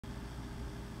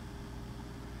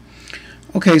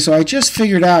Okay, so I just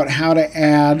figured out how to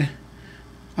add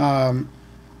the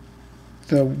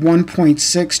 1.6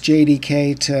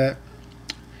 JDK to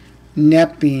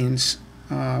Netbeans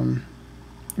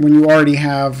when you already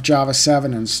have Java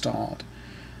 7 installed.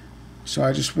 So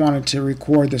I just wanted to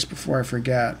record this before I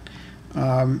forget.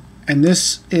 And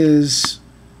this is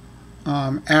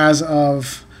as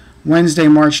of Wednesday,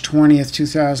 March 20th,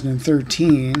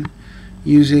 2013,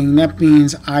 using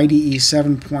Netbeans IDE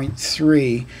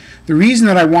 7.3. The reason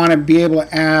that I want to be able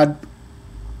to add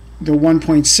the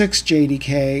 1.6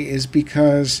 JDK is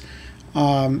because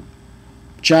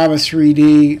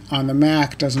Java3D on the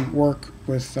Mac doesn't work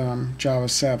with Java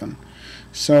 7.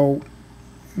 So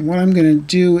what I'm going to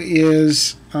do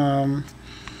is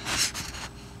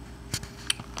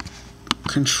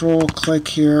control click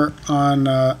here on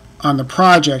the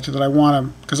project that I want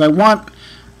to, because I want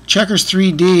Checkers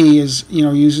 3D is,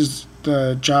 uses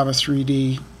the Java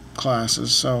 3D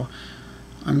classes. So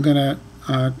I'm going to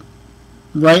I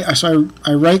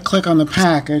right click on the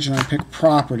package and I pick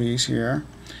properties here,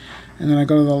 and then I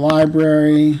go to the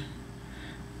library.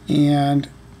 And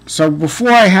so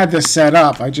before I had this set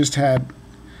up, I just had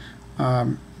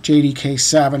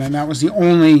JDK7, and that was the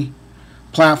only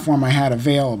platform I had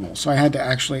available. So I had to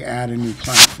actually add a new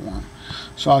platform.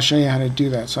 So I'll show you how to do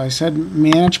that. So I said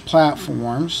manage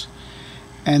platforms,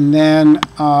 and then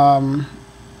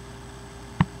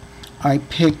I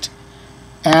picked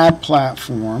add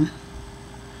platform,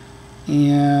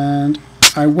 and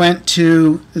I went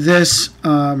to this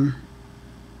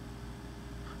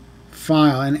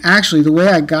file. And actually the way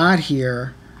I got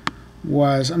here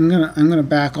was, I'm gonna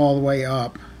back all the way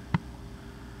up.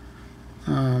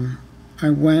 I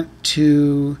went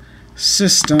to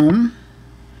System,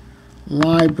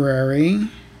 Library,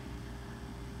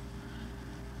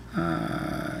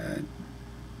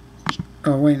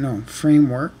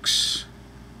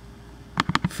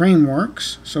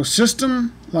 Frameworks. So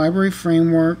System, Library,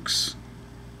 Frameworks,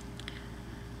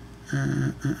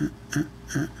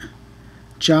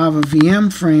 Java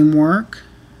VM Framework.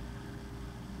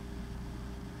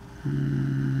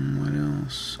 What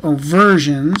else? Oh,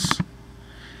 versions.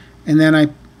 And then I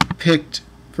picked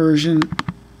version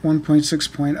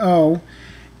 1.6.0,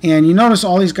 and you notice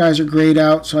all these guys are grayed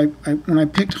out. So when I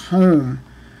picked home,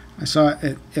 I saw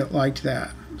it liked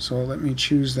that. So let me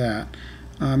choose that.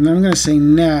 Then I'm going to say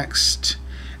next,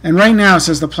 and right now it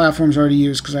says the platform's already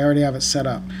used because I already have it set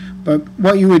up. But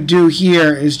what you would do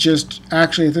here is just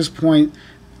actually at this point,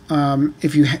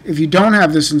 if you don't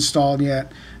have this installed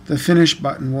yet, the finish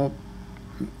button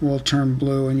will turn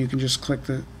blue, and you can just click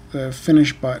the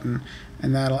finish button,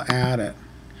 and that'll add it.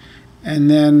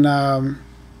 And then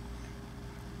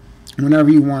whenever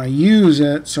you want to use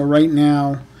it, so right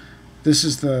now this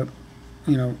is the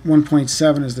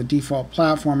 1.7 is the default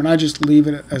platform, and I just leave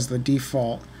it as the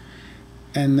default.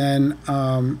 And then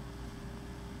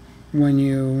when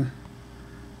you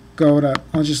go to,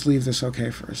 I'll just leave this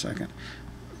okay for a second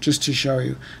just to show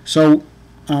you. So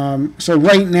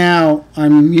right now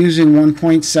I'm using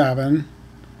 1.7,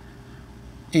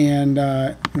 and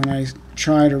when I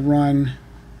try to run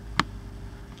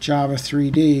Java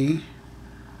 3D,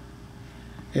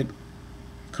 it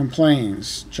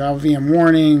complains. Java VM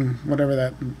warning, whatever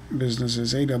that business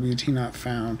is, AWT not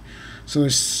found. So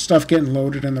there's stuff getting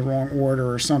loaded in the wrong order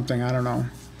or something, I don't know,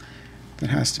 that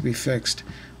has to be fixed.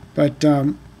 But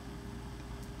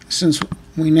since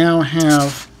we now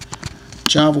have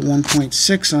Java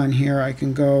 1.6 on here, I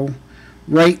can go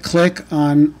right click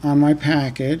on my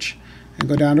package and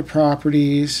go down to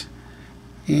properties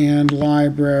and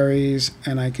libraries,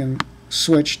 and I can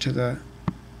switch to the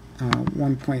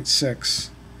 1.6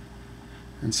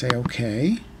 and say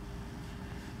OK.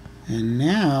 And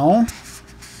now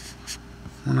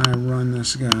when I run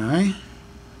this guy,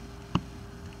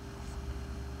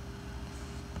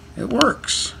 it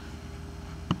works.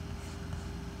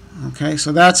 Okay,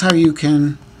 so that's how you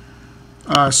can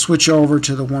switch over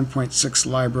to the 1.6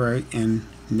 library in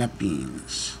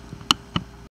Netbeans.